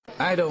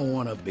I don't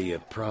want to be a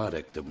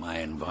product of my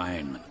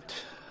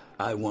environment.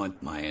 I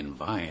want my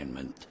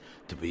environment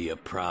to be a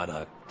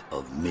product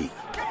of me.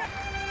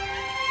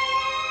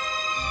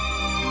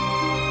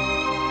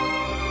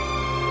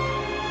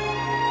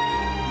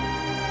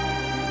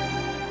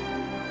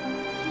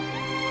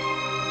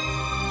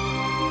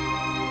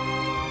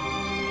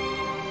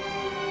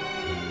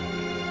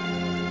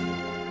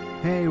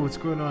 Hey, what's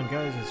going on,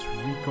 guys? It's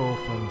Rico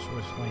from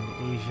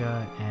SourceFind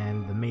Asia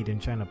and the Made in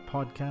China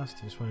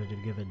podcast. Just wanted to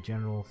give a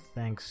general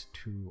thanks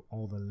to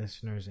all the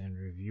listeners and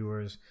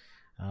reviewers,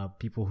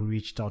 people who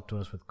reached out to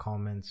us with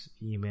comments,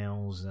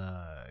 emails,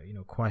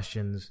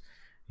 questions,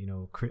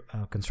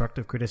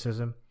 constructive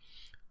criticism.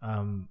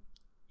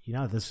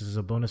 This is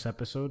a bonus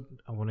episode.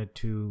 I wanted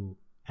to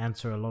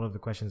answer a lot of the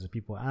questions that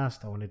people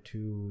asked. I wanted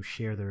to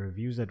share the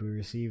reviews that we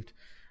received.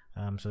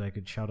 So that I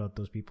could shout out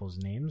those people's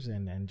names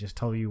and just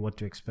tell you what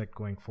to expect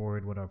going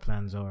forward, what our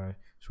plans are,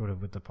 sort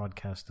of with the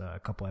podcast, a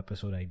couple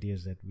episode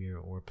ideas that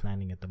we're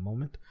planning at the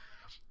moment.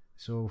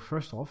 So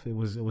first off, it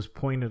was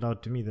pointed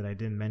out to me that I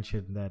didn't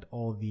mention that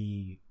all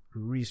the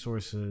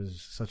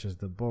resources, such as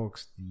the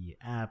books, the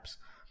apps,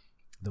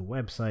 the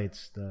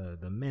websites,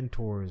 the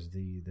mentors,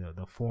 the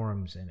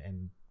forums,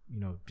 and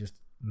just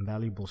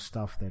valuable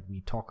stuff that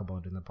we talk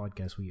about in the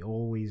podcast, we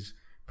always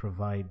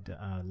provide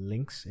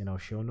links in our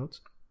show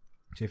notes.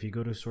 So if you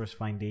go to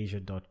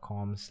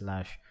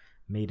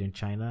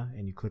sourcefindasia.com/madeinchina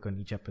and you click on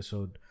each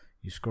episode,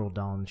 you scroll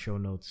down show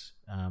notes.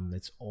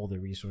 It's all the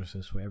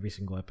resources for every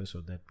single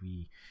episode that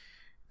we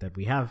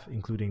have,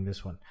 including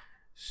this one.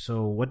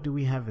 So what do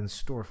we have in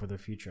store for the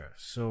future?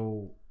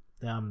 So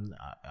I'm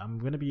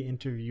going to be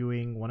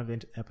interviewing, one of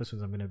the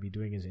episodes I'm going to be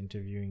doing is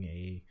interviewing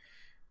a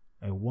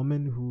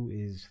woman who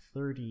is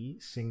 30,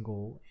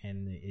 single,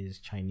 and is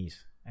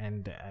Chinese.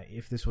 And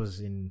if this was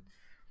in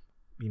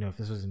a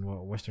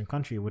Western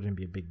country, it wouldn't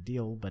be a big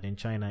deal. But in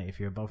China, if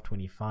you're above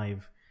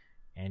 25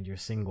 and you're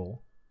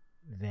single,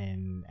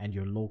 and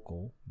you're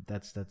local,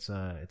 it's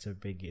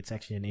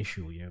actually an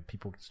issue.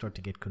 People start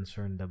to get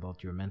concerned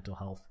about your mental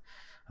health.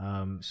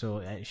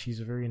 So she's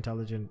a very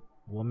intelligent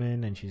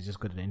woman, and she's just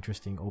got an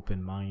interesting,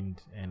 open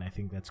mind. And I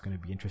think that's going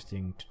to be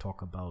interesting to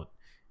talk about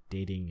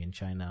dating in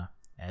China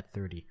at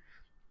 30.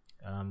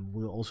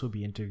 We'll also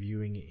be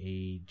interviewing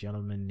a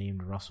gentleman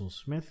named Russell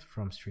Smith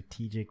from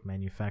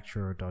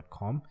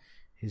strategicmanufacturer.com.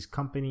 His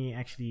company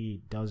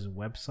actually does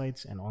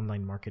websites and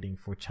online marketing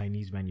for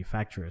Chinese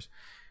manufacturers.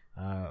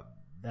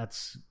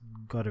 That's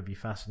got to be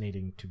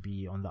fascinating to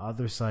be on the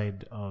other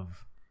side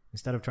of,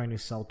 instead of trying to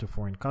sell to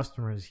foreign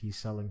customers, he's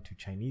selling to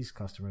Chinese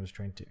customers,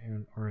 trying to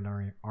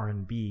earn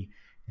RMB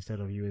instead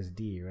of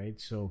USD,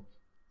 right? So,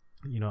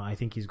 I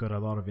think he's got a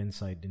lot of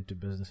insight into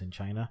business in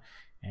China.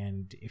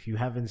 And if you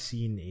haven't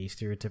seen a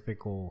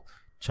stereotypical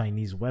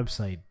Chinese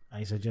website,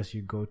 I suggest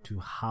you go to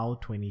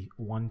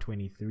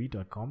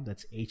how123.com.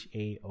 That's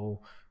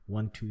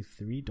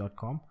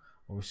HAO123.com,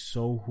 or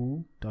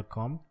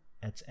sohu.com.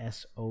 That's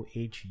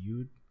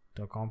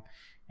SOHU.com.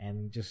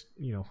 And just,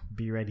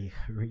 be ready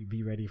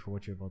for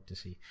what you're about to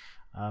see.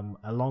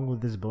 Along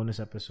with this bonus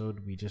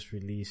episode, we just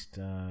released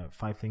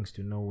 5 things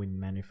to know when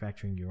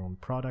manufacturing your own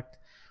product.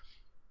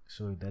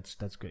 So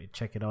that's great.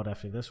 Check it out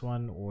after this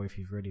one, or if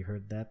you've already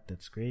heard that,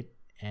 that's great.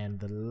 And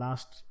the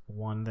last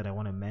one that I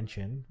want to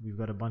mention, we've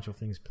got a bunch of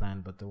things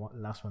planned, but the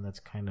last one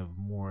that's kind of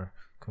more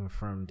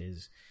confirmed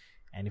is,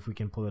 and if we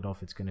can pull it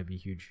off, it's going to be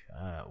huge.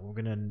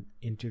 We're going to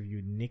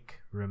interview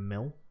Nick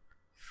Ramil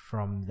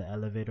from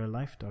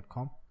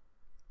theelevatorlife.com.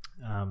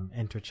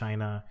 Enter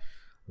China,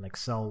 like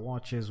Sell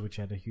Watches, which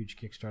had a huge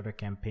Kickstarter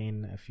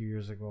campaign a few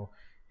years ago,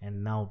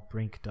 and now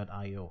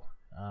Brink.io.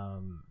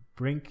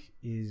 Brink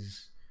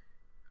is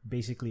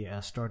basically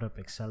a startup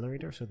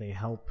accelerator, so they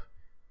help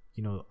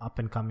up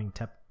and coming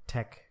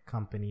tech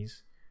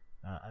companies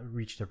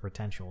reach their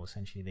potential.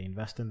 Essentially, they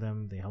invest in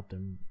them, they help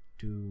them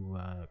do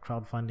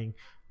crowdfunding.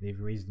 They've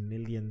raised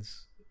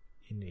millions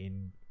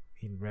in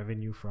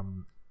revenue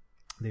from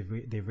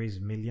they've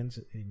raised millions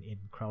in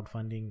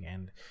crowdfunding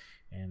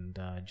and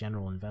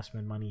general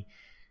investment money.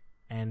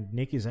 And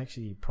Nick is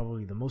actually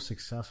probably the most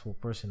successful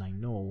person I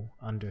know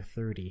under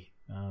 30.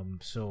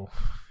 So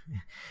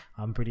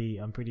I'm pretty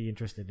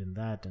interested in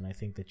that, and I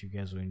think that you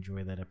guys will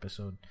enjoy that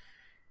episode.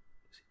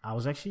 I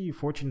was actually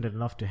fortunate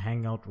enough to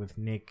hang out with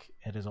Nick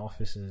at his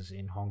offices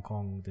in Hong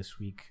Kong this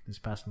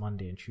past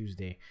Monday and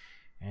Tuesday.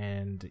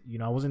 And,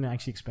 I wasn't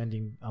actually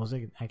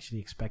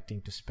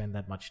expecting to spend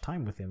that much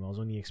time with him. I was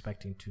only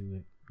expecting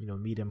to,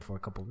 meet him for a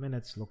couple of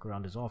minutes, look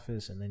around his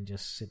office, and then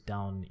just sit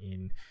down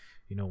in,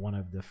 one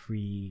of the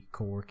free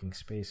co-working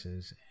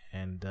spaces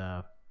and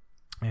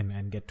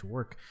get to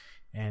work.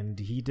 And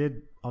he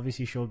did,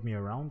 obviously showed me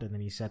around, and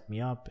then he set me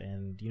up,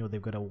 and,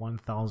 they've got a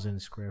 1,000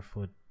 square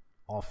foot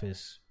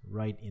office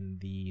right in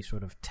the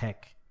sort of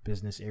tech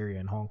business area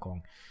in Hong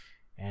Kong.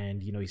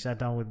 And, he sat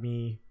down with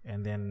me,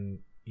 and then,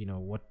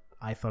 what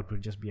I thought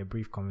would just be a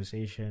brief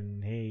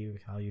conversation. Hey,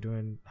 how you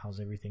doing? How's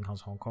everything?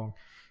 How's Hong Kong?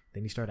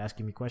 Then he started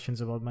asking me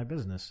questions about my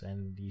business,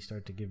 and he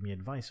started to give me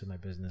advice on my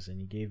business, and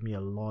he gave me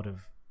a lot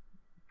of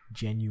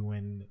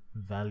genuine,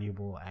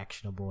 valuable,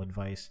 actionable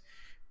advice,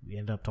 We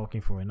ended up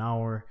talking for an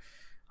hour.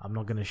 I'm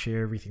not going to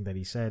share everything that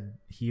he said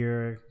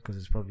here because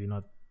it's probably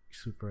not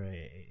super,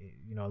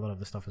 a lot of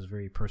the stuff is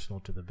very personal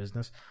to the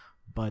business.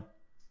 But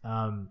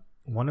two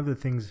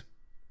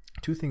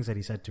things that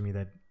he said to me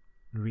that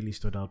really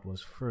stood out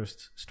was,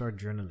 first, start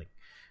journaling,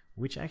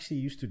 which I actually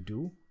used to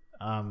do.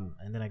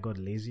 And then I got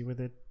lazy with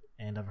it.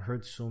 And I've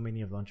heard so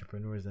many of the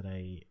entrepreneurs that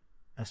I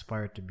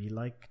aspire to be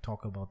like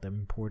talk about the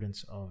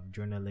importance of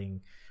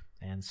journaling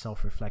and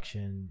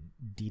self-reflection,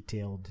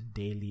 detailed,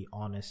 daily,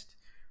 honest,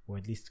 or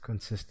at least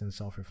consistent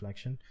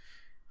self-reflection.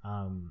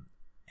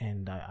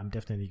 And I'm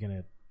definitely going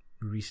to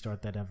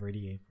restart that. I've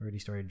already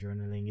started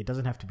journaling. It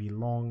doesn't have to be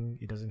long.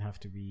 It doesn't have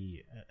to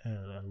be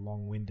a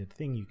long-winded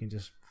thing. You can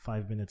just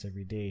 5 minutes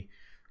every day,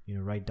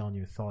 write down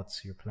your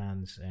thoughts, your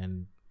plans,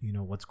 and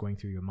what's going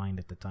through your mind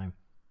at the time.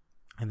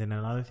 And then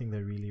another thing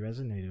that really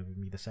resonated with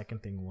me, the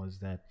second thing, was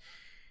that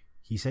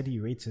he said he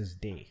rates his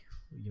day,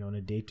 on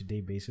a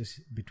day-to-day basis.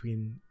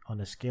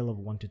 On a scale of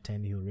 1 to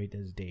 10, he'll rate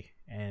his day.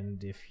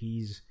 And if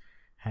he's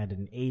had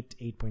an 8,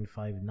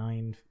 8.5,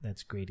 9,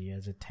 that's great. He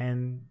has a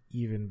 10,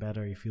 even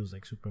better. He feels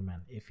like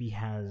Superman. If he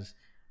has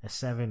a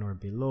 7 or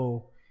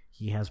below,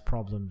 he has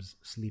problems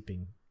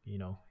sleeping.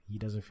 He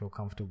doesn't feel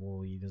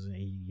comfortable. He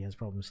has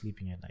problems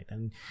sleeping at night.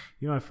 And,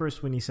 at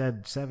first when he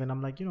said 7,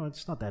 I'm like,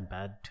 it's not that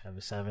bad to have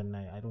a 7.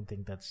 I don't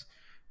think that's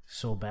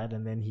so bad.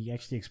 And then he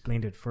actually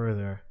explained it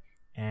further.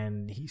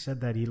 And he said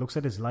that he looks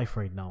at his life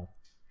right now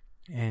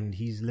and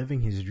he's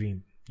living his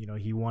dream.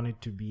 He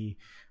wanted to be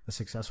a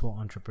successful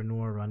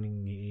entrepreneur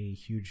running a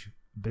huge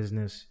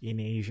business in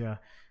Asia.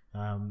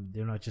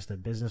 They're not just a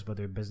business, but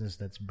they're a business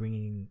that's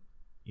bringing,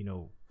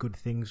 good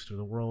things to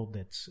the world,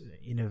 that's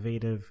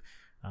innovative,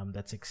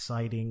 that's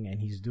exciting, and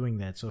he's doing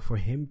that. So for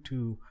him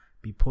to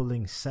be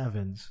pulling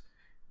 7s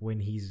when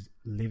he's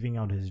living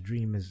out his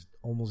dream is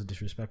almost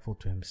disrespectful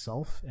to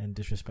himself and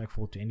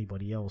disrespectful to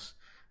anybody else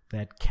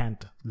that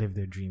can't live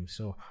their dream.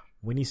 So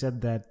when he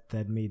said that,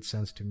 that made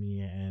sense to me,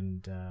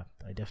 and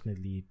I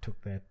definitely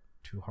took that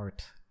to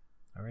heart.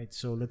 All right,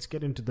 so let's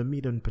get into the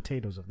meat and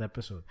potatoes of the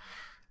episode.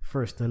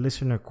 First, the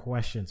listener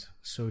questions.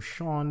 So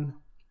Sean,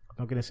 I'm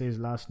not going to say his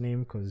last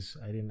name because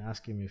I didn't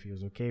ask him if he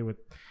was okay with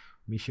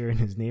me sharing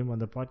his name on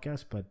the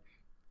podcast, but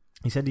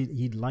he said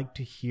he'd like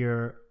to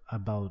hear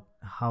about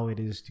how it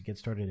is to get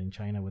started in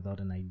China without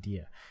an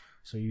idea.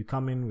 So you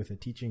come in with a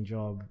teaching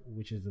job,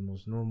 which is the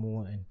most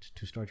normal, and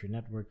to start your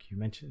network, you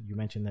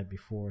mentioned that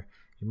before.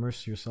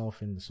 Immerse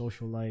yourself in the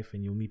social life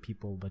and you'll meet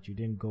people, but you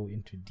didn't go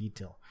into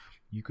detail.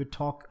 You could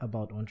talk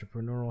about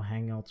entrepreneurial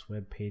hangouts,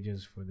 web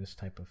pages for this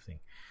type of thing.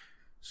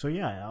 So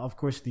yeah, of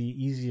course, the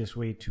easiest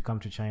way to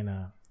come to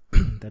China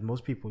that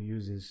most people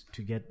use is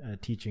to get a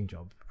teaching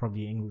job,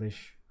 probably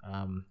English.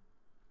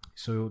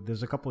 So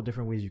there's a couple of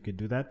different ways you could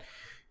do that.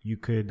 You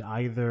could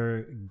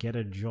either get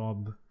a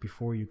job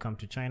before you come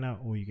to China,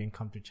 or you can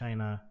come to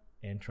China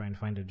and try and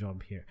find a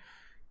job here.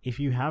 If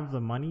you have the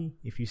money,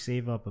 if you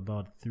save up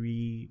about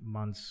 3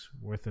 months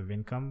worth of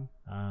income,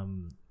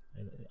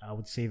 I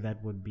would say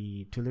that would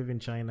be to live in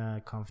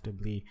China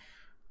comfortably.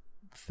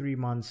 3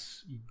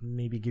 months,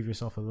 maybe give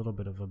yourself a little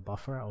bit of a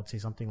buffer. I would say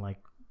something like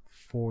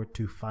 $4,000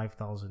 to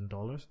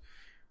 $5,000.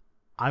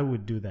 I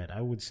would do that.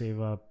 I would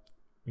save up,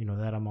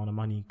 that amount of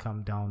money,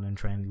 come down and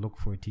try and look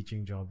for a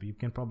teaching job. You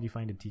can probably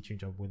find a teaching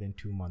job within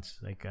 2 months.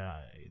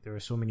 There are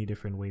so many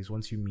different ways.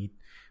 Once you meet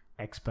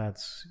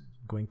expats,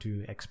 going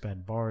to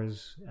expat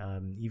bars,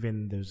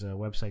 even there's a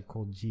website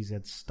called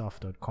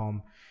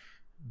gzstuff.com.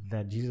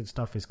 That GZ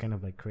Stuff is kind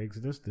of like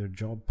Craigslist. There are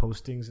job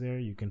postings there.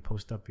 You can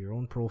post up your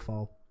own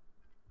profile.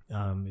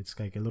 It's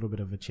like a little bit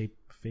of a cheap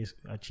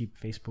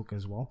Facebook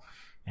as well.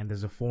 And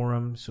there's a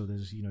forum, so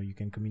there's you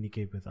can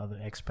communicate with other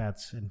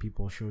expats and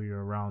people show you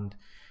around.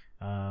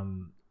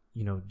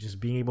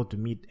 Just being able to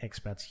meet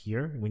expats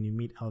here. When you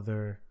meet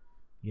other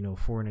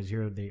foreigners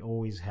here, they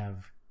always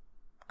have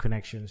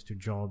connections to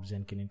jobs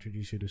and can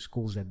introduce you to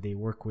schools that they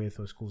work with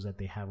or schools that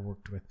they have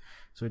worked with.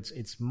 So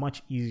it's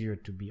much easier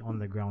to be on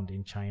the ground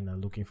in China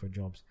looking for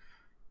jobs.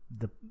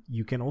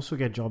 You can also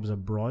get jobs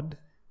abroad.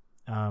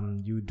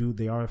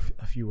 There are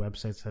a few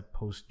websites that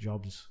post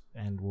jobs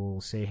and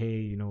will say,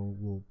 hey,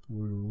 we'll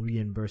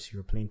reimburse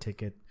your plane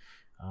ticket.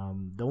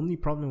 The only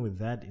problem with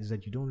that is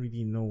that you don't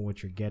really know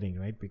what you're getting,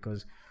 right?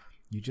 Because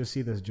you just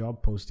see this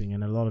job posting,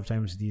 and a lot of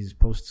times these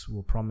posts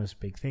will promise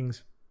big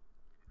things.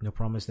 They'll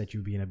promise that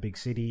you'll be in a big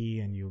city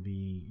and you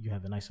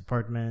have a nice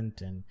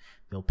apartment and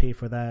they'll pay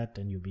for that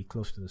and you'll be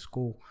close to the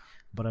school.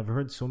 But I've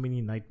heard so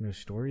many nightmare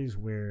stories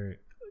where,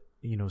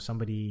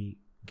 somebody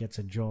gets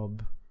a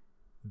job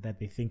that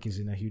they think is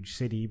in a huge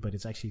city, but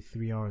it's actually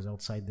 3 hours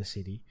outside the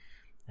city.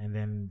 And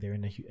then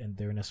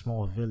they're in a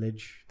small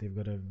village. They've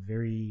got a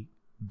very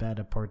bad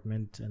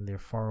apartment and they're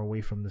far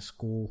away from the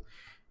school.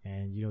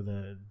 And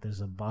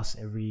there's a bus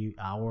every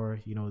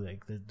hour,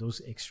 those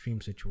extreme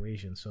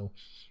situations. So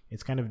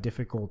it's kind of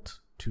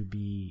difficult to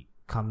be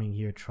coming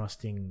here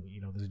trusting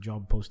this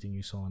job posting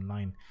you saw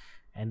online.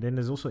 And then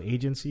there's also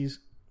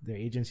agencies. There are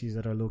agencies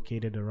that are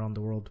located around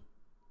the world.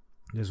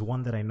 There's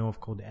one that I know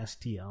of called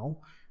STL.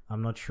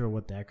 I'm not sure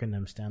what the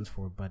acronym stands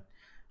for, but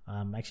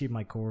Actually,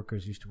 my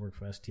coworkers used to work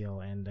for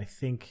STL, and I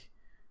think,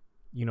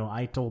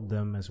 I told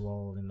them as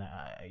well, and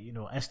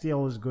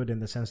STL is good in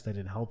the sense that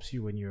it helps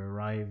you when you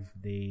arrive.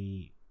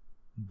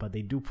 But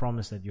they do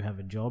promise that you have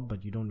a job,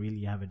 but you don't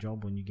really have a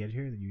job when you get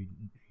here. You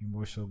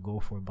more so go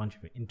for a bunch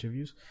of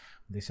interviews.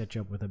 They set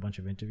you up with a bunch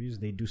of interviews.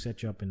 They do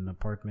set you up in an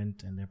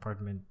apartment, and the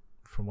apartment,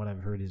 from what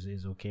I've heard,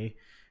 is okay,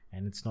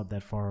 and it's not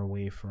that far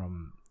away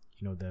from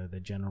the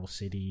general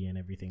city and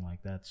everything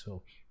like that.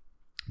 So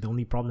the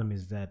only problem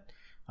is that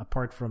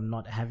apart from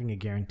not having a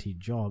guaranteed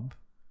job,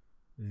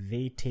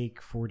 they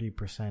take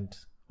 40%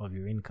 of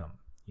your income.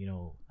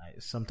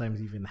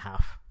 Sometimes even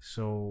half.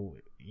 So,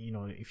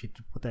 if you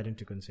put that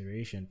into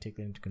consideration, take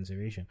that into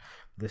consideration.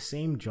 The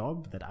same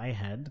job that I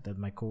had, that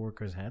my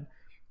coworkers had,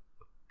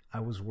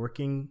 I was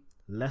working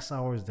less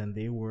hours than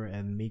they were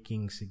and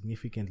making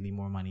significantly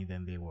more money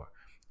than they were.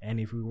 And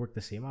if we worked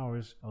the same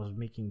hours, I was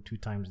making 2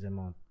 times the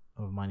amount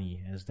of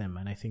money as them.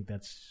 And I think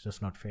that's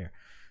just not fair.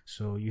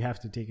 So you have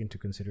to take into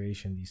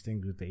consideration these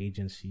things with the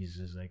agencies.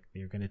 Is like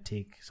they're going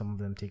to some of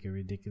them take a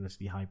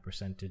ridiculously high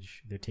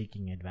percentage. They're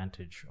taking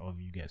advantage of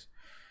you guys.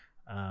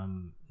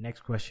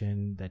 Next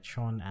question that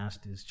Sean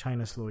asked is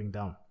China slowing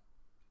down?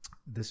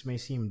 This may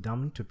seem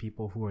dumb to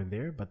people who are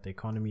there, but the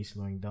economy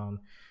slowing down,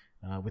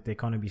 with the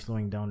economy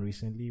slowing down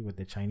recently, with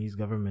the Chinese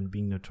government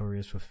being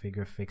notorious for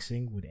figure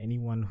fixing, would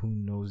anyone who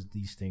knows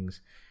these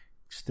things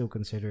still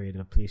consider it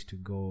a place to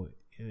go?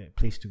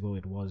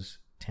 It was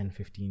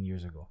 10-15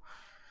 years ago.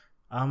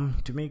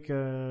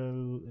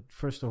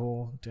 First of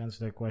all, to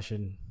answer that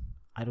question,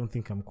 I don't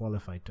think I'm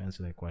qualified to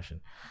answer that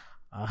question.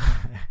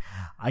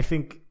 I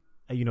think,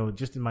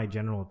 just in my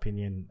general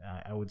opinion,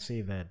 I would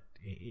say that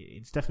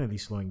it's definitely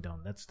slowing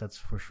down. That's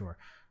for sure.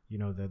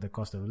 The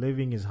cost of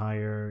living is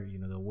higher.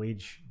 The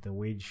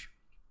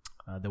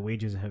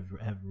wages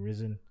have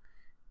risen.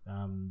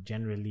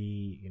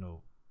 Generally,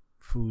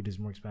 food is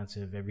more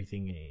expensive.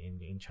 Everything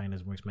in China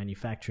is more expensive.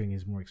 Manufacturing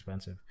is more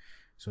expensive.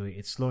 So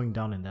it's slowing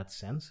down in that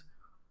sense.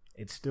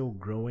 It's still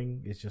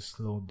growing. It's just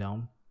slowed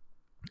down.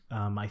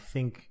 I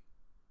think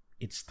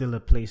it's still a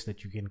place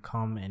that you can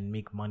come and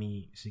make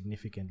money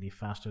significantly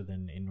faster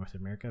than in North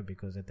America,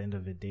 because at the end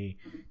of the day,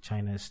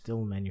 China is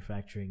still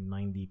manufacturing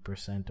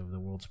 90% of the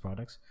world's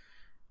products.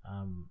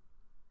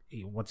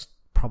 What's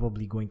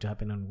probably going to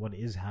happen and what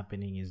is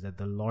happening is that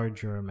the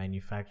larger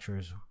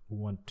manufacturers who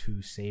want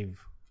to save,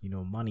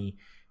 money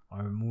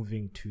are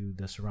moving to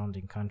the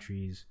surrounding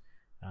countries,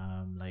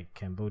 like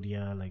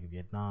Cambodia, like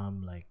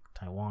Vietnam, like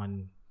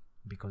Taiwan,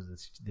 because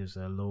there's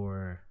a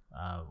lower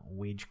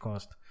wage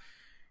cost.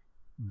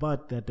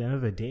 But at the end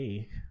of the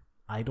day,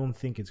 I don't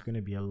think it's going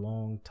to be a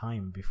long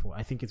time before.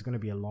 I think it's going to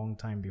be a long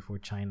time before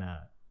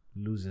China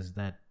loses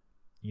that,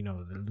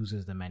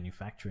 loses the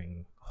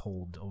manufacturing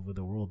hold over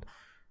the world,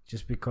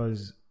 just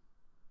because,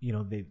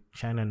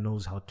 China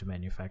knows how to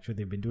manufacture.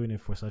 They've been doing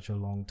it for such a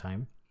long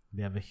time.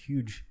 They have a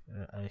huge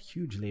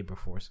labor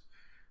force.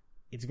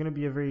 It's going to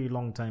be a very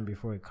long time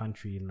before a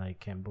country like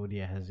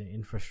Cambodia has the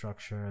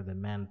infrastructure, the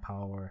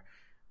manpower,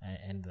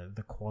 and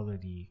the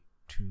quality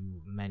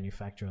to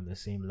manufacture on the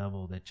same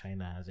level that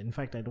China has. In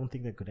fact, I don't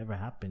think that could ever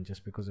happen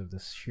just because of the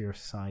sheer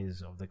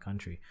size of the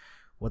country.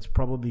 What's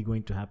probably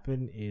going to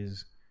happen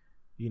is,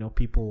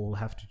 people will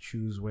have to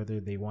choose whether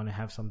they want to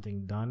have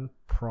something done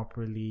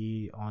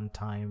properly, on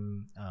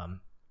time,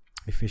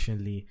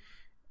 efficiently.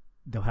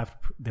 They'll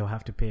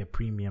have to pay a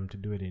premium to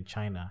do it in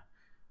China,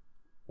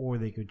 or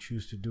they could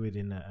choose to do it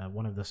in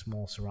one of the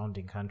small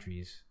surrounding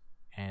countries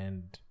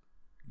and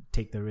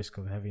take the risk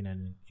of having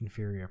an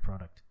inferior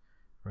product,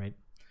 right?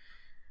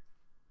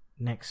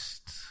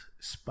 Next,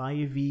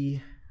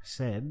 Spivey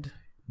said,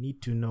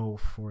 need to know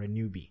for a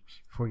newbie.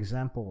 For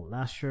example,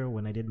 last year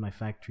when I did my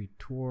factory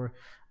tour,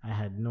 I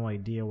had no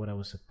idea what I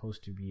was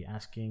supposed to be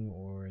asking,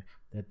 or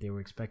that they were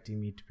expecting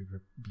me to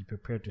be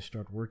prepared to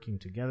start working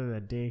together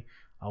that day.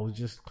 I was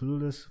just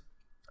clueless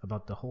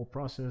about the whole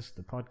process.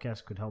 The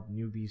podcast could help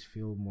newbies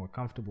feel more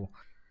comfortable.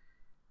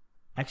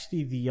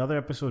 Actually, the other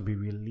episode we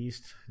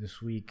released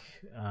this week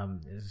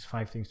is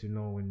 5 things to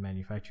know when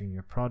manufacturing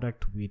your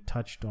product. We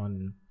touched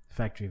on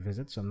factory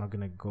visits, so I'm not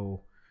going to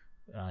go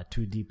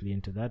too deeply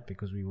into that,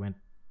 because we went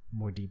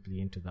more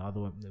deeply into the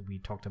other one. We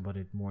talked about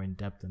it more in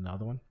depth than the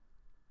other one.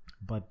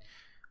 But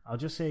I'll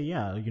just say,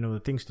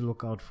 the things to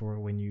look out for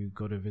when you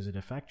go to visit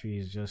a factory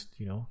is just,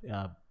 you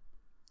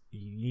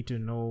need to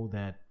know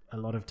that a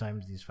lot of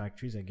times these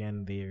factories,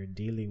 again, they're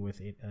dealing with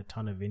a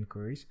ton of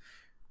inquiries.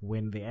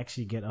 When they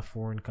actually get a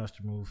foreign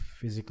customer who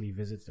physically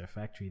visits their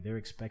factory, they're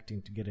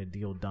expecting to get a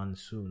deal done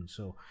soon.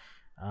 So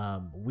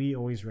we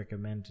always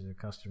recommend to the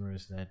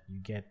customers that you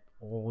get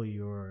all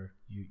you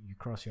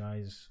cross your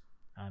I's,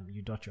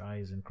 you dot your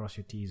I's and cross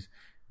your T's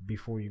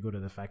before you go to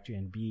the factory,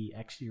 and be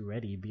actually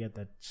ready, be at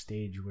that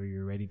stage where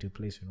you're ready to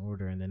place an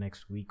order in the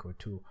next week or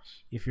two.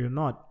 If you're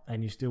not,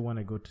 and you still want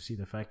to go to see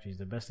the factories,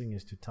 the best thing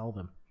is to tell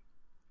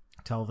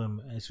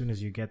them as soon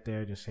as you get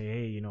there. Just say,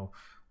 hey,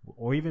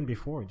 or even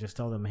before, just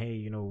tell them,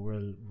 hey,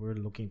 we're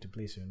looking to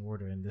place an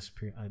order in this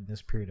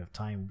period of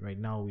time. Right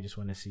now, we just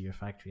want to see your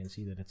factory and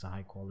see that it's a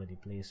high quality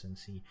place, and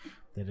see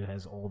that it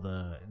has all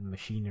the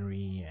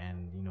machinery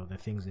and the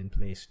things in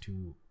place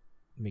to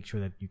make sure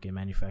that you can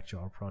manufacture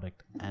our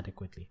product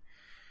adequately.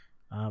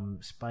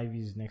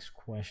 Spivey's next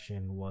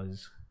question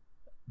was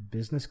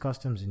business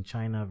customs in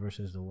China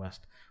versus the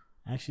West.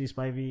 Actually,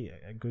 Spivey,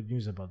 good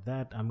news about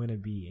that. I'm going to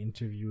be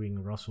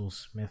interviewing Russell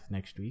Smith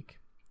next week.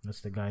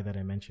 That's the guy that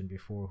I mentioned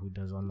before who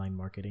does online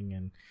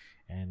marketing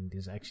and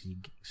is actually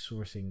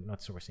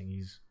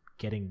he's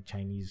getting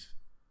Chinese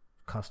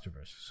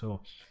customers.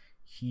 So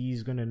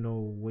he's going to know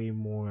way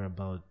more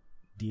about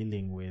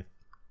dealing with,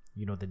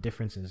 the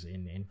differences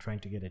in trying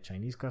to get a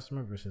Chinese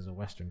customer versus a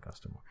Western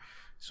customer.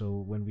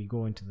 So when we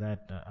go into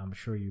that, I'm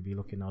sure you'll be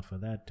looking out for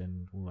that,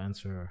 and we'll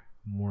answer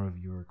more of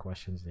your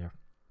questions there.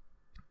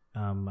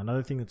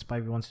 Another thing that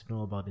Spivey wants to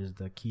know about is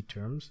the key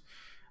terms,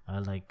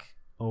 like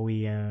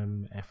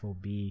OEM,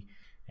 FOB,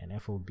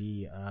 and FOB.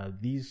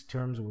 These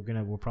terms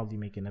we'll probably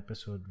make an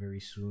episode very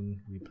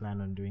soon. We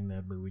plan on doing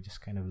that, but we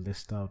just kind of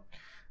list out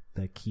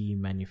the key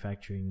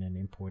manufacturing and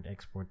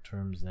import-export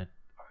terms that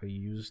are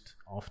used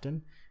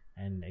often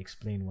and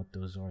explain what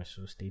those are.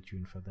 So stay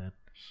tuned for that.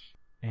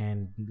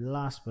 And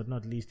last but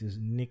not least is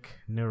Nick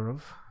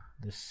Nerov.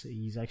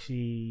 He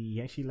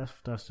actually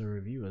left us a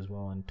review as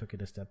well and took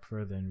it a step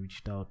further and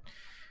reached out.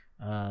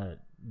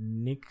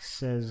 Nick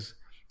says,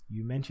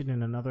 you mentioned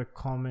in another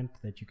comment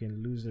that you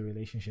can lose the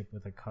relationship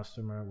with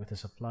a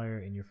supplier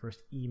in your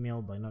first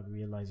email by not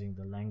realizing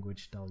the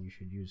language style you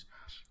should use.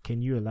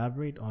 Can you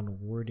elaborate on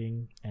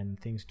wording and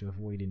things to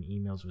avoid in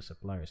emails with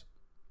suppliers?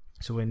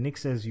 So when Nick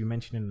says you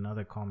mentioned in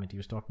another comment, he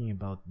was talking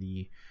about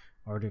the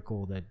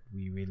article that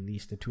we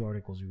released, the 2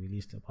 articles we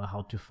released about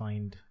how to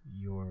find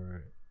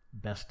your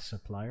best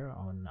supplier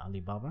on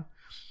Alibaba.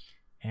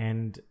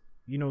 And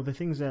the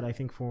things that I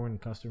think foreign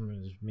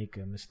customers make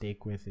a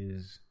mistake with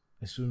is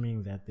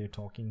assuming that they're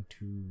talking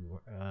to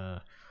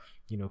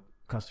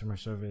customer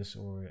service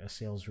or a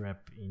sales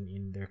rep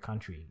in their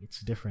country.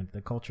 It's different.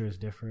 The culture is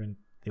different.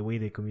 The way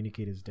they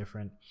communicate is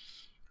different.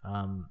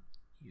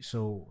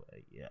 So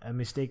a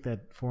mistake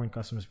that foreign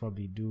customers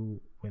probably do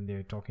when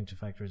they're talking to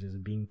factories is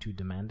being too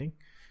demanding.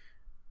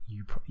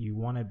 You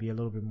want to be a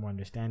little bit more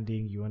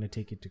understanding. You want to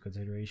take into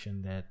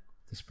consideration that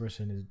this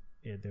person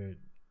their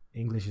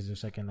English is their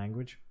second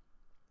language.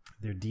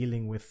 They're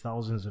dealing with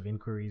thousands of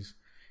inquiries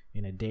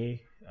in a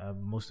day,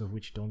 most of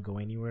which don't go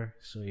anywhere.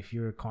 So if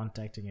you're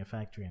contacting a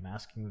factory and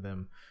asking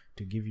them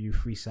to give you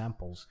free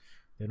samples,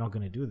 they're not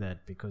going to do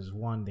that because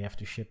 1, they have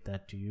to ship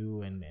that to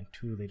you, and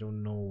 2, they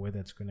don't know where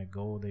that's going to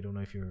go. They don't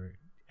know if you're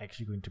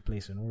actually going to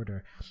place an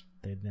order.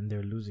 Then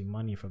they're losing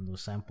money from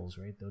those samples,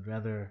 right? They'd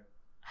rather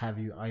have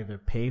you either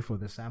pay for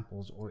the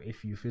samples, or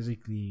if you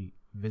physically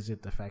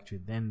visit the factory,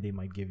 then they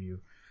might give you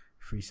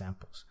free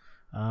samples.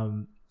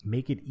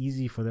 Make it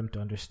easy for them to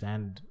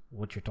understand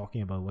what you're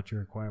talking about, what your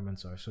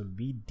requirements are. So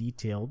be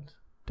detailed.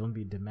 Don't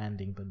be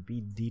demanding, but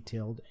be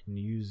detailed and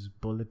use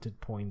bulleted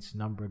points,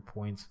 numbered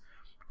points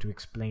to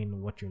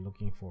explain what you're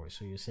looking for.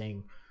 So you're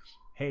saying,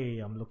 hey,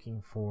 I'm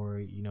looking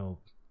for,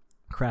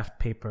 craft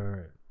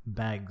paper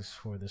bags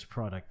for this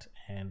product.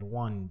 And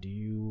 1, do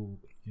you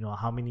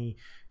how many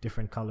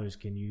different colors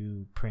can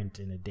you print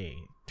in a day?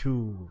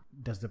 2,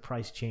 does the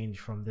price change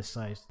from this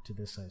size to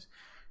this size?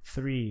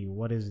 3,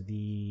 what is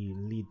the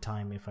lead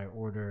time if I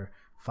order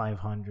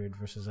 500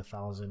 versus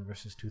 1,000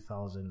 versus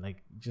 2,000?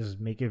 Like,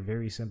 just make it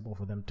very simple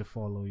for them to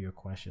follow your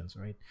questions,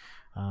 right?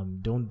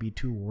 Don't be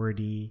too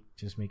wordy.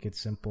 Just make it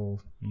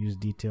simple.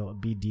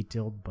 Be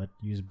detailed, but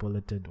use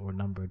bulleted or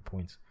numbered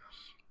points.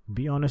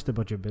 Be honest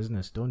about your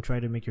business. Don't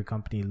try to make your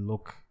company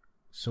look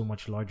so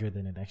much larger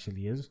than it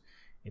actually is.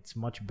 It's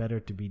much better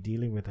to be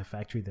dealing with a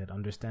factory that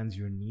understands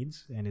your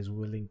needs and is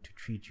willing to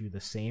treat you the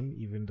same,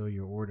 even though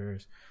your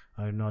orders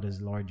are not as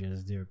large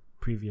as their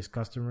previous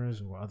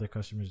customers or other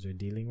customers they're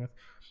dealing with.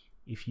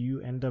 If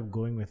you end up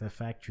going with a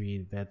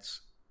factory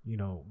that's,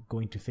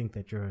 going to think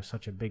that you're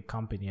such a big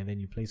company, and then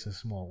you place a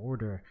small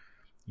order,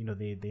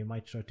 they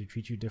might start to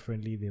treat you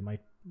differently. They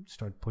might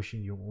start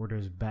pushing your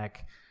orders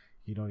back.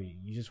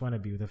 You just want to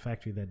be with a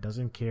factory that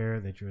doesn't care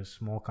that you're a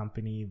small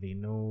company. They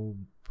know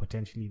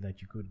potentially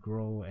that you could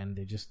grow, and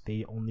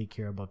they only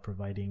care about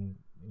providing,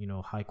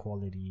 high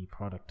quality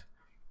product.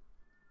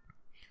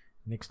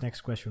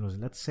 Next question was,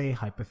 let's say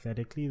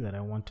hypothetically that I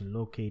want to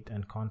locate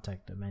and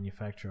contact a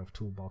manufacturer of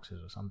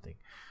toolboxes or something.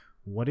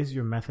 What is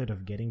your method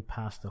of getting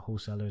past the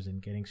wholesalers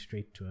and getting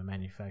straight to a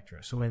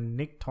manufacturer? So when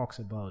Nick talks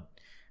about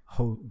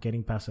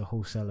getting past a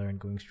wholesaler and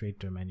going straight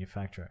to a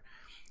manufacturer,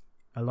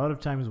 a lot of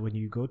times when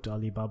you go to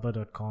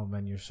Alibaba.com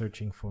and you're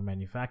searching for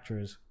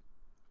manufacturers,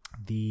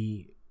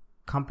 the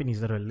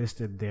companies that are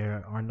listed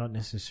there are not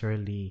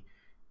necessarily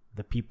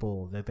the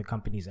people that the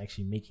company is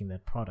actually making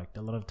that product.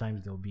 A lot of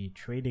times there'll be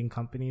trading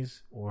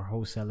companies or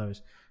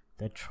wholesalers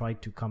that try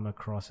to come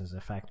across as a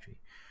factory.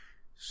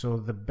 So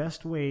the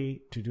best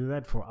way to do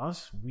that for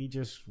us, we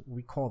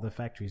call the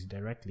factories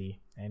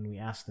directly and we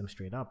ask them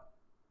straight up,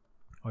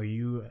 are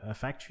you a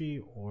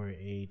factory or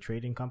a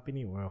trading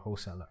company or a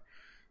wholesaler?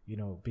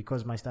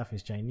 because my staff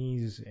is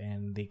Chinese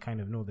and they kind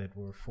of know that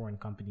we're a foreign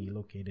company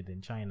located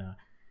in China,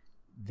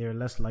 they're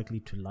less likely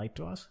to lie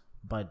to us.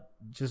 But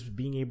just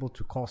being able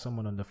to call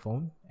someone on the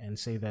phone and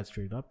say that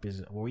straight up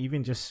or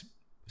even just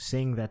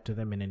saying that to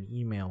them in an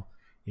email,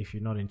 if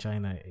you're not in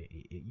China,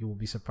 you will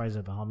be surprised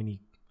about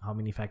how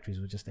many factories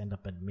will just end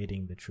up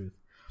admitting the truth.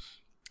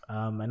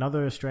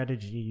 Another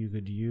strategy you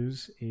could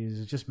use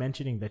is just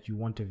mentioning that you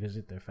want to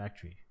visit their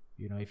factory.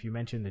 If you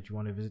mention that you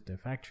want to visit their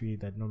factory,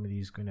 that normally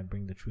is going to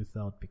bring the truth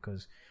out,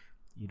 because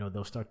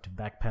they'll start to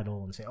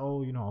backpedal and say,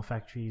 oh, our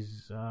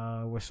factories,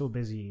 we're so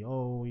busy.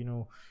 Oh,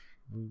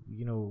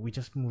 we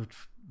just moved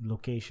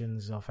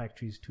locations. Our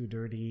factory's too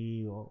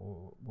dirty,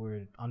 or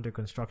we're under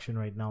construction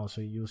right now.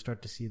 So you'll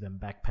start to see them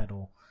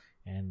backpedal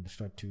and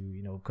start to,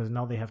 because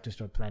now they have to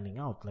start planning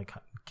out, like,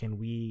 can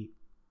we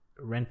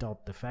rent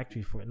out the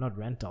factory not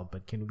rent out,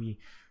 but can we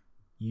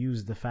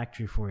use the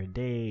factory for a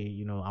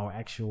day?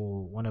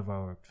 One of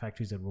our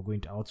factories that we're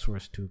going to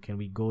outsource to, can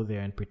we go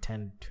there and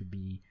pretend to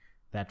be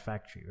that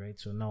factory, right?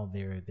 So now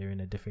they're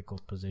in a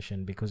difficult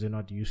position because they're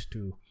not used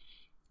to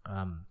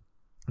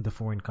the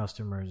foreign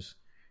customers,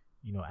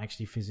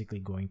 actually physically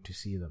going to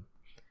see them.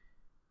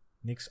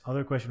 Next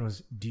other question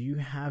was, do you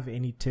have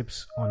any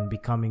tips on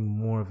becoming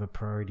more of a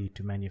priority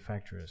to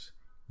manufacturers?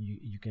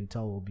 You can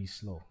tell will be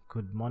slow.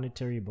 Could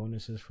monetary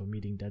bonuses for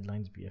meeting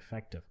deadlines be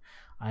effective?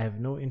 I have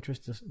no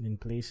interest in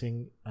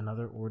placing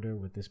another order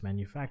with this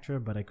manufacturer,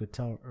 but I could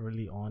tell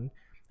early on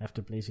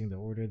after placing the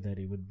order that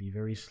it would be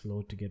very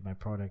slow to get my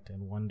product,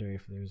 and wonder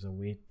if there's a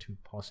way to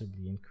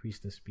possibly increase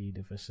the speed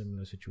if a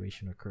similar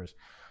situation occurs.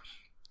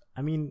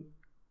 I mean,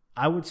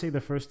 I would say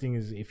the first thing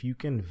is, if you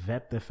can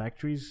vet the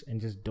factories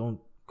and just don't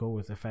go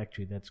with a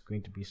factory that's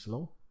going to be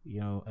slow,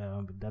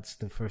 that's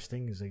the first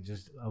thing, is like,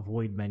 just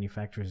avoid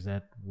manufacturers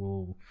that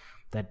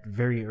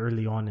very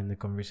early on in the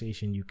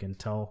conversation you can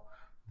tell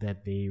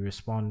that they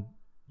respond,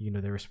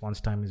 their response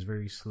time is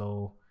very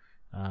slow.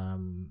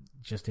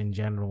 Just in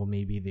general,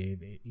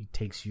 maybe it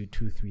takes you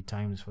 2-3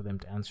 times for them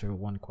to answer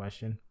one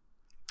question.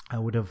 I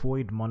would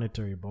avoid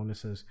monetary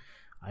bonuses.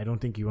 I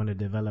don't think you want to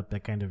develop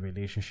that kind of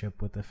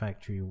relationship with the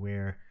factory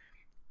where,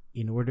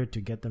 in order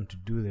to get them to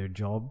do their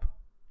job,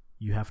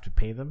 you have to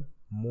pay them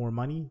more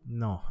money.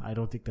 No, I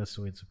don't think that's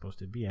the way it's supposed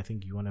to be. I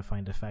think you want to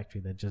find a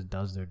factory that just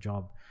does their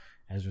job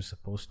as they're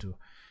supposed to.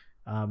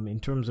 In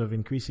terms of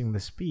increasing the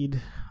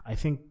speed, I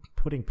think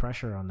putting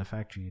pressure on the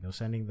factory,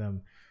 sending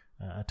them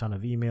a ton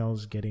of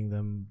emails, getting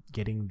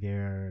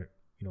their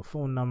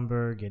phone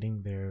number,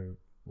 getting their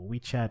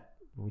WeChat,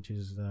 which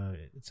is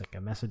it's like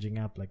a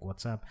messaging app like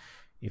WhatsApp.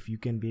 If you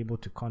can be able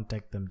to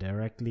contact them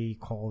directly,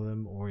 call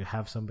them, or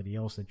have somebody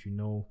else that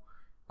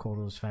call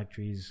those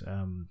factories,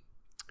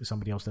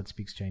 somebody else that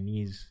speaks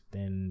Chinese,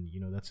 then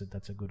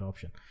that's a good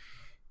option.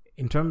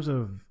 In terms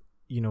of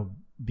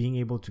being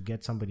able to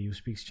get somebody who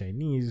speaks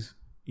Chinese,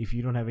 if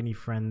you don't have any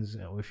friends,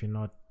 or if you're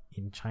not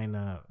in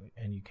China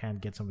and you can't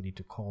get somebody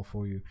to call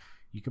for you,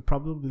 you could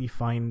probably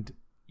find,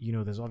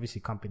 there's obviously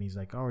companies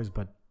like ours,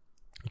 but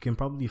you can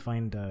probably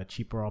find a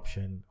cheaper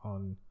option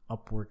on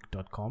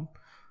Upwork.com.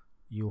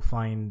 You'll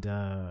find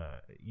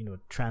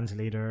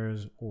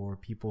translators or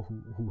people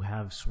who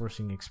have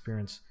sourcing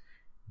experience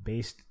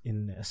based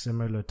in a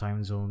similar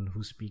time zone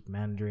who speak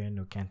Mandarin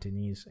or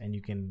Cantonese, and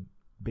you can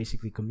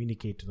basically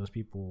communicate to those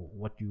people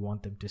what you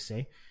want them to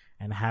say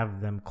and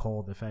have them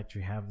call the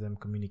factory, have them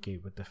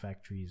communicate with the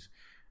factories,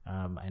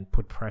 and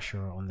put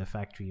pressure on the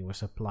factory or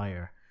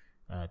supplier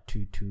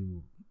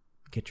to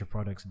get your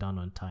products done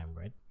on time,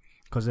 right?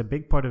 Because a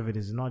big part of it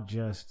is not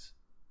just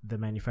the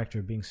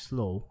manufacturer being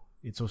slow,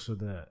 it's also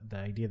the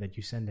idea that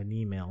you send an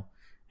email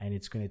and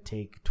it's going to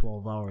take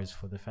 12 hours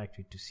for the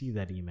factory to see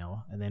that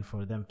email, and then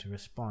for them to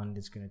respond,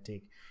 it's going to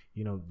take,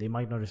 they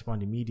might not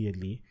respond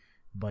immediately,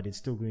 but it's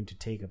still going to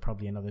take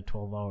probably another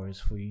 12 hours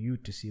for you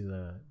to see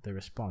the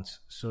response.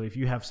 So if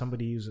you have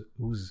somebody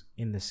who's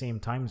in the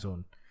same time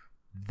zone,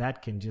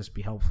 that can just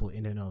be helpful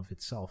in and of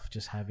itself,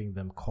 just having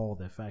them call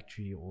the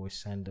factory or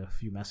send a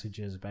few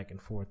messages back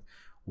and forth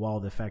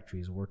while the factory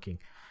is working.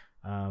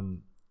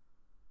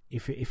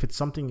 If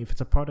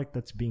it's a product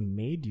that's being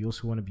made, you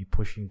also want to be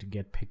pushing to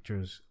get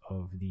pictures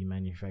of the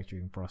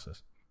manufacturing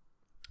process.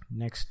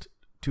 Next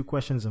 2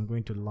 questions I'm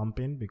going to lump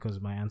in because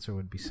my answer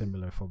would be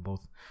similar for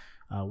both.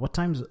 What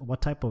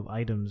type of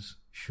items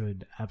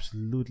should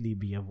absolutely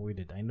be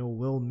avoided? I know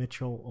Will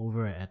Mitchell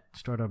over at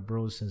Startup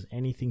Bros says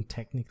anything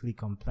technically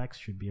complex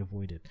should be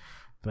avoided,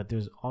 but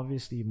there's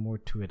obviously more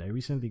to it. I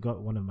recently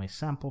got one of my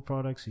sample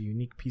products, a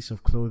unique piece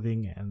of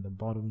clothing, and the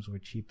bottoms were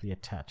cheaply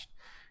attached.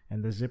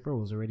 And the zipper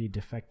was already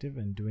defective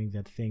and doing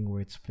that thing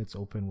where it splits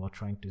open while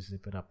trying to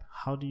zip it up.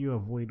 How do you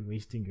avoid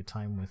wasting your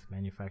time with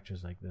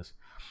manufacturers like this?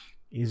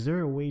 Is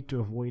there a way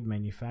to avoid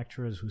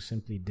manufacturers who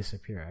simply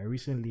disappear? I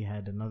recently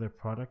had another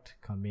product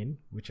come in,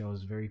 which I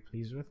was very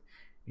pleased with.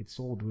 It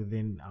sold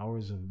within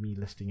hours of me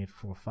listing it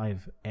for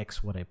 5x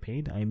what I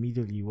paid. I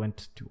immediately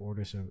went to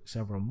order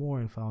several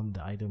more and found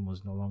the item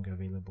was no longer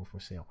available for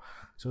sale.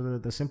 So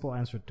the simple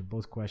answer to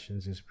both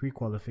questions is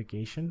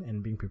pre-qualification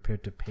and being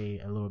prepared to pay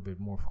a little bit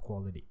more for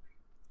quality.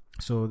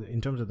 So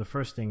in terms of the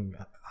first thing,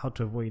 how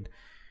to avoid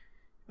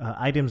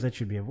items that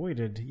should be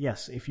avoided,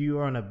 yes, if you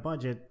are on a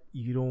budget,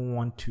 you don't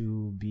want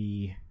to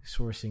be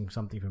sourcing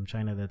something from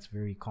China that's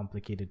very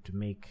complicated to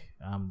make,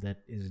 that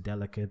is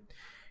delicate.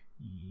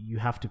 You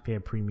have to pay a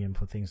premium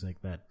for things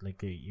like that.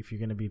 Like if you're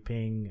going to be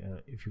paying,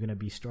 if you're going to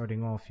be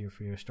starting off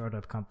for your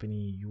startup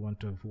company, you want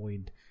to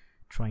avoid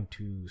trying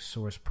to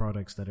source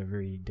products that are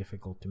very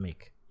difficult to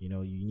make. You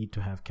know, you need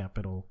to have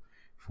capital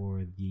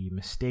for the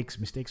mistakes.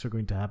 Mistakes are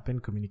going to happen.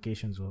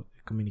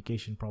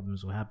 Communication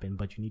problems will happen,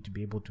 but you need to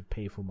be able to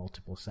pay for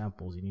multiple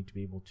samples. You need to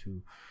be able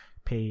to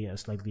pay a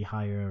slightly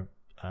higher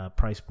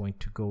price point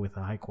to go with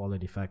a high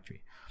quality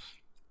factory.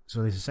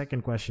 So the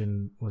second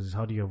question was,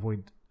 how do you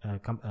avoid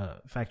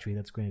a factory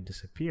that's going to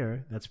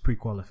disappear? That's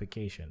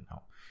pre-qualification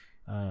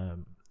now.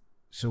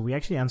 So we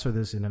actually answered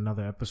this in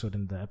another episode,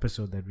 in the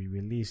episode that we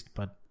released,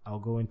 but I'll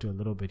go into a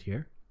little bit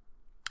here.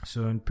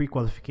 So in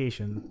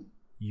pre-qualification,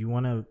 you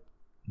want to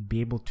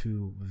be able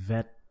to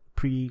vet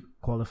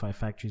pre-qualify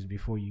factories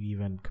before you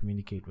even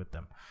communicate with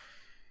them.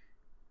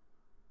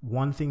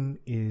 One thing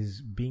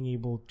is being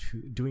able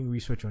to doing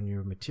research on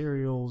your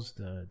materials,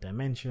 the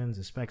dimensions,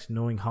 the specs,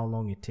 knowing how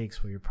long it takes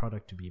for your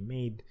product to be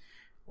made.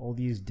 All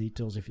these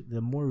details,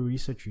 the more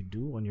research you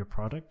do on your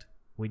product,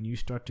 when you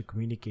start to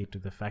communicate to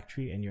the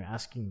factory and you're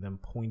asking them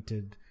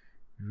pointed,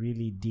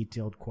 really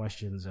detailed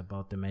questions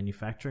about the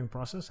manufacturing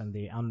process, and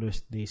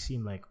they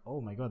seem like,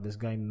 oh my god, this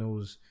guy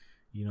knows,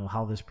 you know,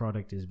 how this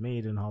product is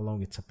made and how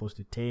long it's supposed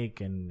to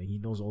take, and he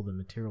knows all the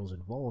materials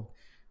involved,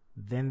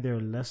 then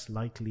they're less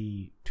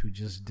likely to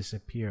just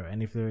disappear.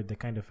 And if they're the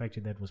kind of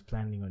factory that was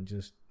planning on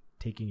just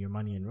taking your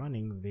money and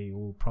running, they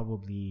will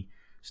probably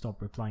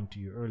stop replying to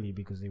you early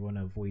because they want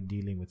to avoid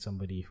dealing with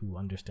somebody who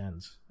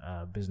understands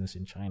business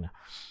in China.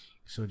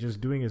 So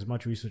just doing as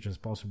much research as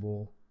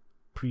possible,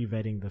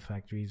 pre-vetting the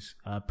factories.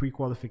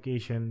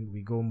 Pre-qualification,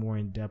 we go more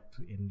in depth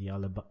in the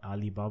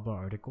Alibaba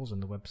articles on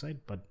the website,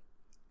 but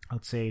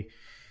I'd say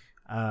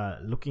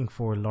looking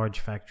for large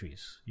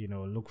factories. You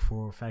know, look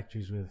for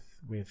factories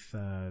with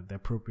the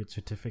appropriate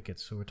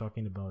certificates. So we're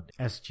talking about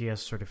SGS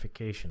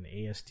certification,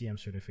 ASTM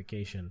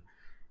certification.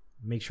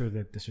 Make sure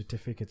that the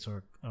certificates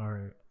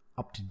are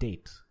up to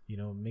date. You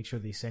know, make sure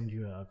they send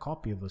you a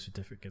copy of those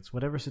certificates.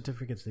 Whatever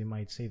certificates they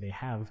might say they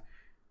have,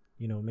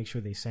 you know, make sure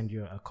they send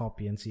you a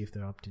copy and see if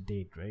they're up to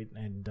date, right?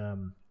 And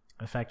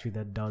a factory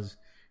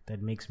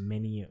that makes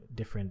many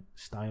different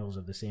styles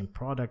of the same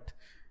product.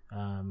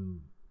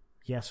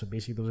 So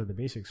basically those are the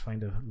basics.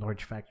 Find a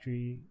large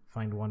factory,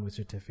 find one with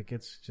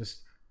certificates.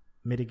 Just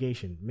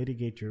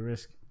mitigate your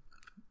risk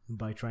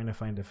by trying to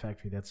find a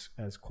factory that's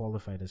as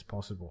qualified as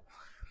possible.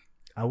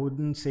 I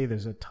wouldn't say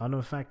there's a ton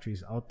of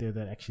factories out there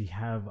that actually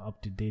have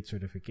up-to-date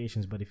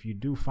certifications, but if you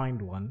do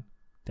find one,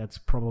 that's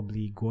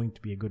probably going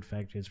to be a good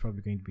factory. It's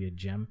probably going to be a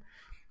gem.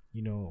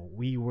 You know,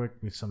 we work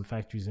with some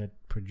factories that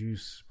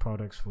produce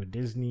products for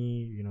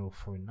Disney, you know,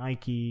 for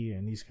Nike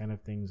and these kind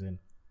of things, and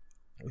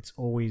it's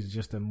always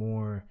just a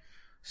more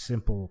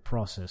simple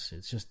process.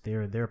 It's just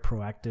they're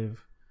proactive,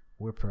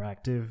 we're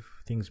proactive,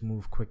 things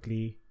move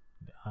quickly.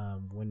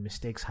 When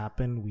mistakes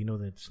happen, we know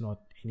that it's not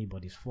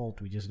anybody's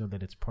fault. We just know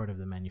that it's part of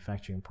the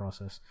manufacturing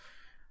process.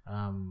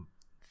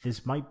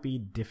 This might be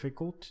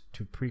difficult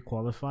to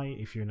pre-qualify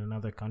if you're in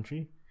another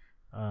country,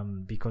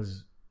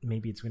 because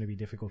maybe it's going to be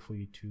difficult for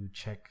you to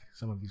check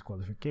some of these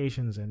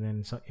qualifications, and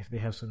then if they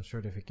have some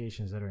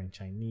certifications that are in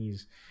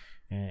Chinese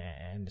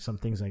and some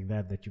things like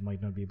that you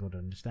might not be able to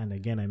understand.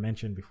 Again, I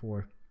mentioned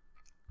before,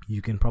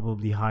 you can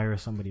probably hire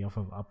somebody off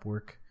of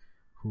Upwork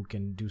who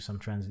can do some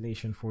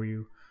translation for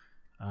you.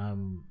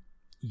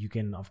 You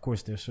can, of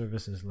course, there's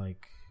services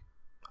like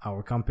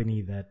our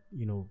company that,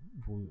 you know,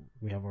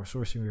 we have our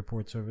sourcing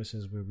report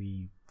services where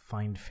we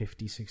find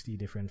 50, 60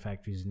 different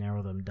factories,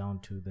 narrow them down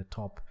to the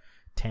top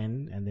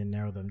 10, and then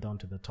narrow them down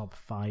to the top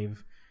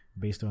 5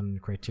 based on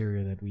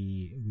criteria that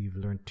we've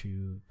learned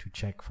to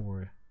check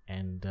for,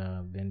 and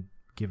then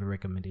give a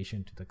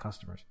recommendation to the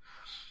customers.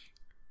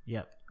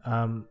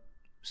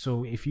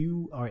 So if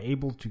you are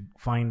able to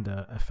find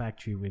a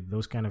factory with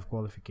those kind of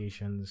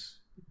qualifications,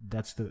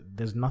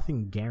 there's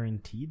nothing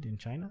guaranteed in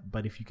China,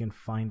 but if you can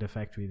find a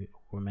factory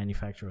or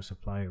manufacturer or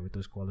supplier with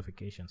those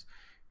qualifications,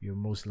 you're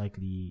most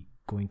likely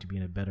going to be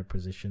in a better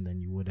position than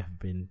you would have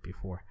been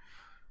before.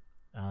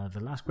 The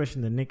last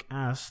question that Nick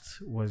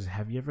asked was,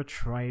 have you ever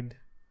tried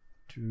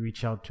to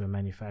reach out to a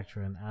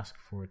manufacturer and ask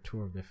for a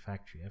tour of their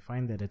factory? I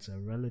find that it's a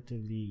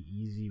relatively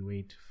easy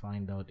way to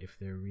find out if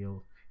they're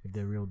real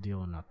deal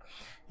or not.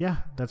 Yeah,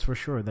 that's for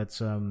sure.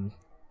 That's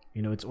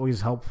you know, it's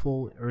always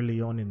helpful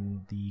early on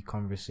in the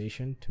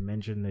conversation to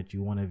mention that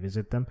you want to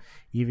visit them,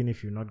 even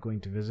if you're not going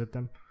to visit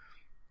them.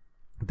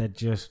 That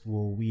just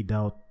will weed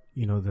out,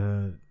 you know,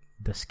 the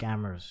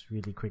scammers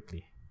really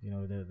quickly. You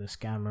know, the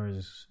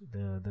scammers,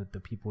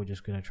 the people are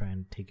just going to try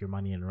and take your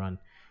money and run.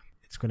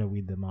 It's going to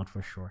weed them out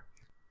for sure.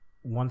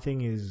 One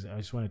thing is, I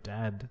just wanted to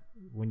add,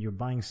 when you're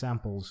buying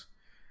samples,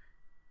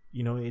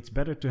 you know, it's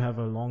better to have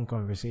a long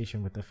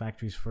conversation with the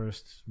factories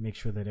first, make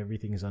sure that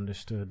everything is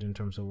understood in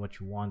terms of what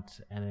you want,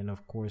 and then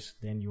of course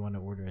then you want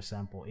to order a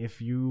sample. If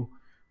you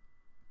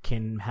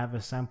can have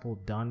a sample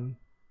done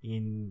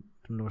in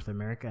North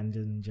America and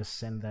then just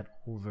send that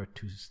over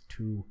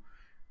to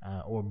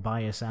or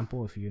buy a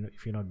sample if you're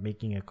not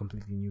making a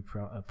completely new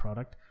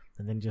product,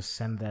 and then just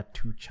send that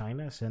to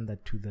China, send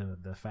that to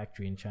the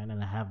factory in China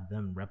and have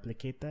them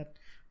replicate that.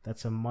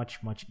 That's a much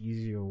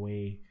easier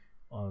way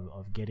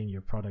of getting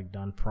your product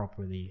done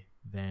properly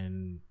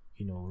than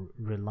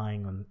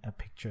relying on a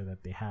picture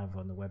that they have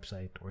on the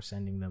website or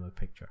sending them a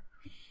picture.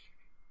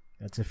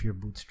 That's if you're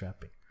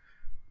bootstrapping.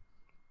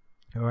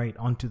 All right,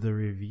 on to the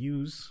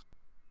reviews.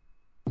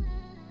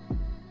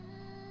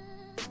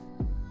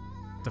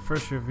 The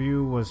first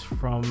review was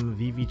from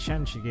Vivi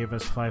Chen. She gave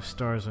us 5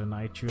 stars on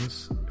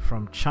iTunes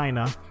from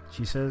China.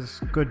 She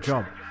says, "Good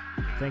job.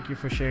 Thank you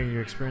for sharing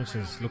your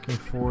experiences. Looking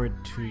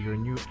forward to your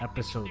new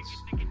episodes."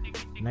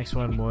 Next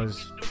one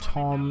was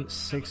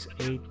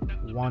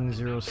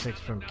Tom68106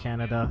 from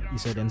Canada. He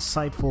said,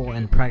 "Insightful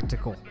and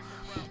practical.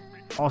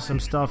 Awesome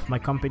stuff. My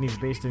company is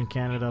based in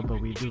Canada,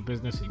 but we do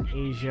business in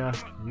Asia.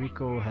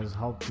 Rico has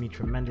helped me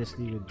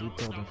tremendously with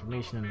detailed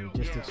information and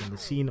logistics on the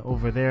scene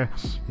over there.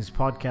 His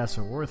podcasts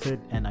are worth it,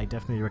 and I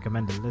definitely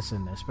recommend to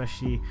listen,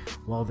 especially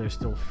while they're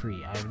still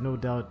free. I have no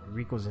doubt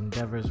Rico's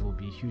endeavors will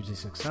be hugely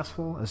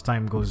successful as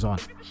time goes on."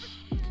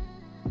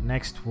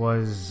 Next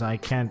was, I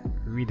can't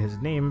read his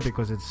name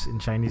because it's in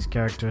Chinese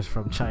characters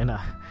from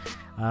China.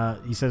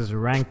 He says,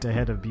 "Ranked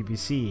ahead of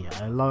BBC.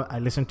 I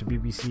listen to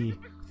BBC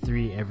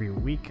 3 every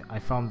week. I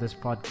found this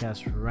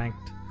podcast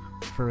ranked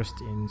first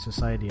in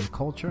society and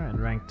culture and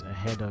ranked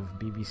ahead of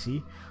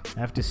BBC. I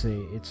have to say,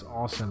 it's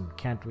awesome.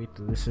 Can't wait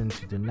to listen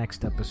to the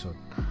next episode."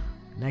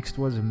 Next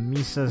was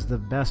Misa's the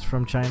Best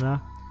from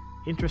China.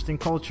 "Interesting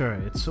culture.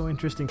 It's so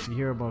interesting to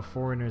hear about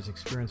foreigners'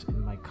 experience in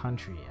my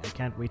country. I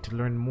can't wait to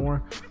learn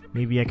more.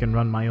 Maybe I can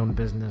run my own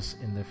business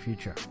in the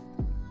future."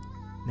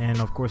 And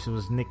of course it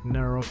was Nick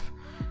Neroff.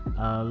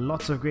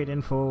 Lots of great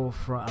info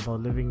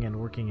about living and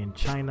working in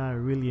China. I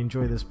really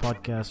enjoy this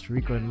podcast.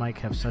 Rico and Mike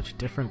have such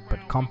different but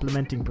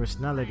complementing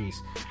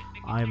personalities.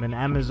 I'm an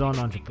Amazon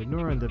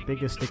entrepreneur, and the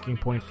biggest sticking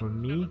point for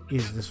me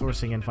is the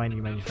sourcing and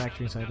finding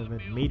manufacturing side of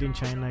it. Made in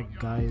China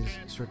guys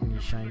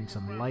certainly shine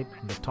some light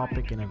on the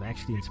topic and have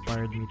actually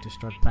inspired me to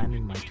start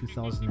planning my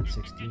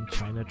 2016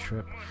 China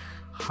trip.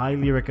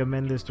 Highly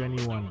recommend this to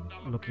anyone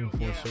looking for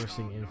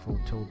sourcing info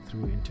told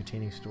through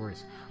entertaining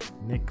stories.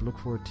 Nick, look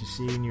forward to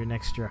seeing you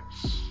next year.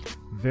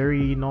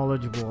 Very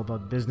knowledgeable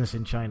about business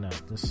in China.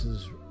 This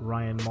is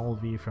Ryan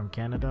Mulvey from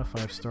Canada,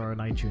 5 star on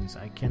iTunes.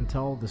 I can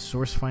tell the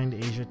SourceFind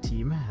Asia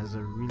team has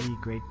a really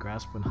great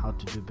grasp on how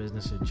to do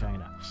business in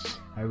China.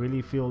 I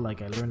really feel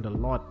like I learned a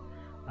lot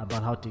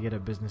about how to get a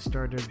business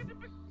started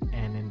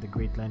and in the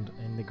great land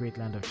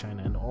of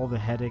China and all the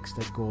headaches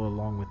that go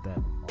along with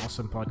that.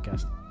 Awesome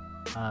podcast.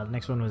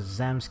 Next one was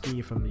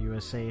Zamsky from the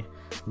USA.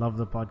 Love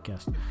the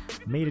podcast.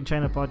 Made in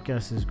China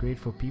podcast is great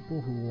for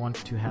people who want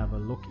to have a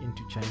look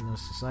into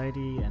China's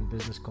society and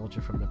business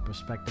culture from the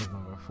perspective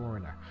of a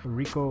foreigner.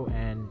 Rico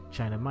and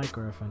China Mike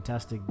are a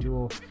fantastic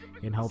duo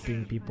in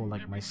helping people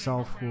like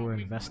myself who are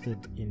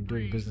invested in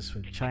doing business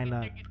with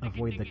China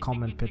avoid the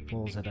common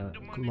pitfalls that a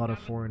lot of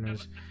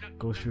foreigners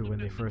go through when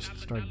they first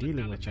start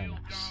dealing with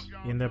China.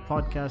 In their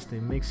podcast,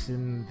 they mix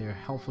in their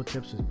helpful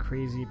tips with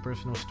crazy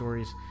personal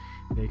stories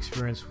they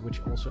experience, which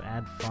also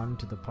add fun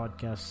to the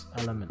podcast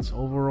elements.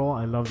 Overall,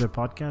 I love their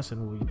podcast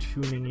and will be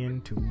tuning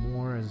in to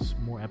more as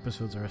more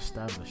episodes are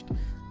established.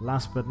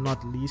 Last but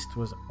not least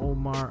was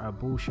Omar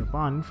Abu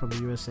Shaban from the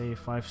USA,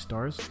 5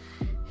 stars.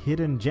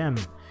 Hidden gem.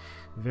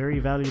 Very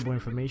valuable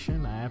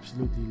information. I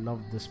absolutely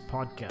love this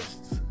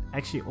podcast.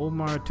 Actually,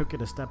 Omar took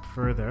it a step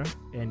further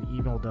and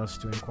emailed us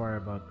to inquire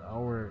about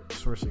our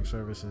sourcing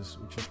services,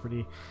 which was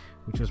pretty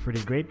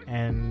great.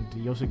 And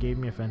he also gave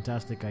me a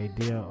fantastic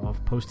idea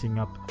of posting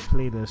up a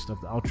playlist of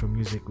the outro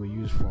music we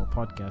use for our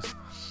podcast.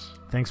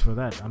 Thanks for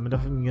that. I'm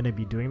definitely going to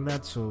be doing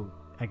that. So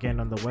again,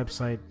 on the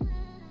website,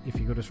 if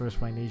you go to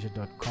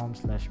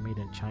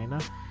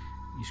sourcefindasia.com/madeinchina,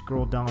 you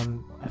scroll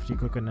down after you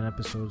click on an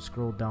episode,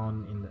 scroll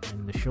down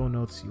in the show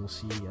notes, you'll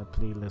see a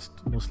playlist,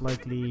 most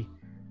likely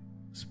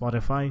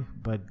Spotify,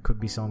 but could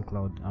be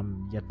SoundCloud.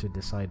 I'm yet to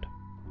decide.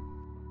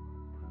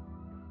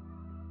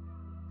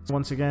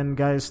 Once again,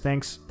 guys,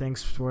 thanks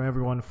for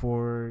everyone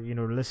for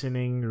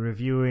listening,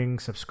 reviewing,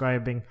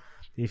 subscribing.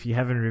 If you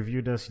haven't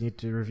reviewed us, you need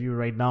to review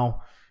right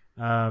now.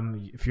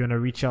 If you want to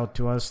reach out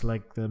to us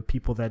like the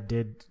people that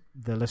did,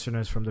 the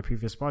listeners from the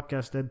previous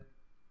podcast did,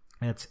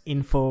 it's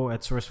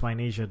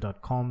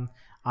info@sourcefindasia.com,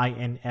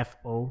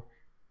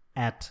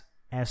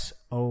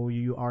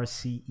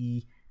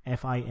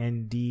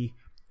 info@sourcefind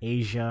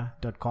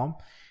Asia.com,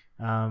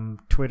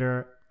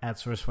 Twitter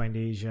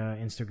 @sourcefindasia,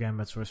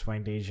 Instagram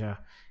 @sourcefindasia,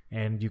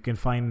 and you can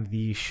find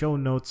the show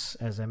notes,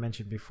 as I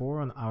mentioned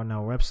before, on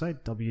our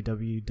website,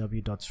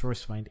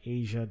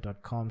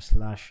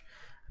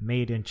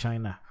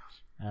 www.sourcefindasia.com/madeinchina.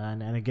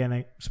 And again,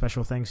 a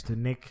special thanks to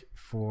Nick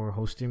for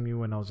hosting me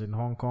when I was in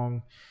Hong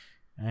Kong.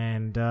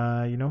 And,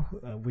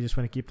 we just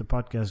want to keep the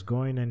podcast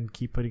going and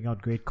keep putting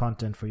out great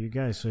content for you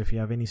guys. So if you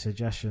have any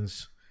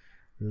suggestions,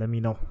 let me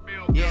know.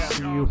 Yeah.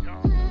 See you.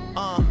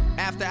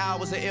 After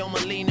hours of Il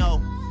Molino.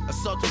 A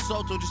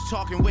Soto, just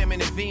talking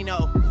women and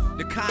vino.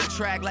 The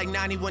contract like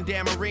 91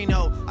 Dan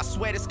Marino. I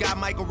swear this guy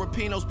Michael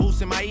Rapino's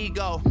boosting my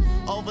ego.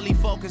 Overly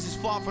focused is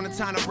far from the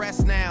time to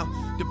rest now.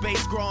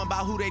 Debates growing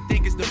about who they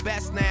think is the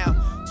best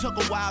now.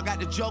 Took a while, got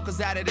the jokers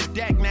out of the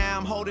deck now.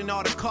 I'm holding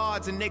all the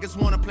cards and niggas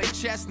wanna play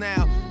chess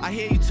now. I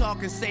hear you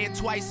talking, say it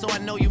twice so I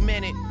know you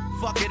meant it.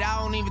 Fuck it,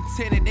 I don't even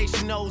tend it, they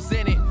should know's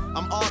in it.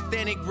 I'm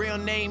authentic, real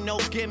name, no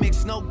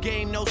gimmicks, no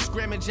game, no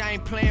scrimmage. I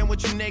ain't playing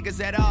with you niggas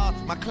at all.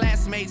 My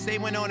classmates, they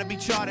went on to be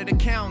chartered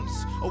accountants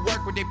or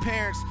work with their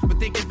parents. But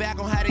thinking back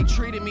on how they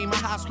treated me, my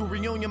high school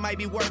reunion might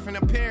be worth an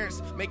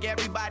appearance. Make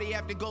everybody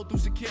have to go through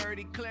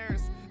security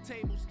clearance.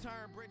 Tables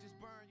turn, bridges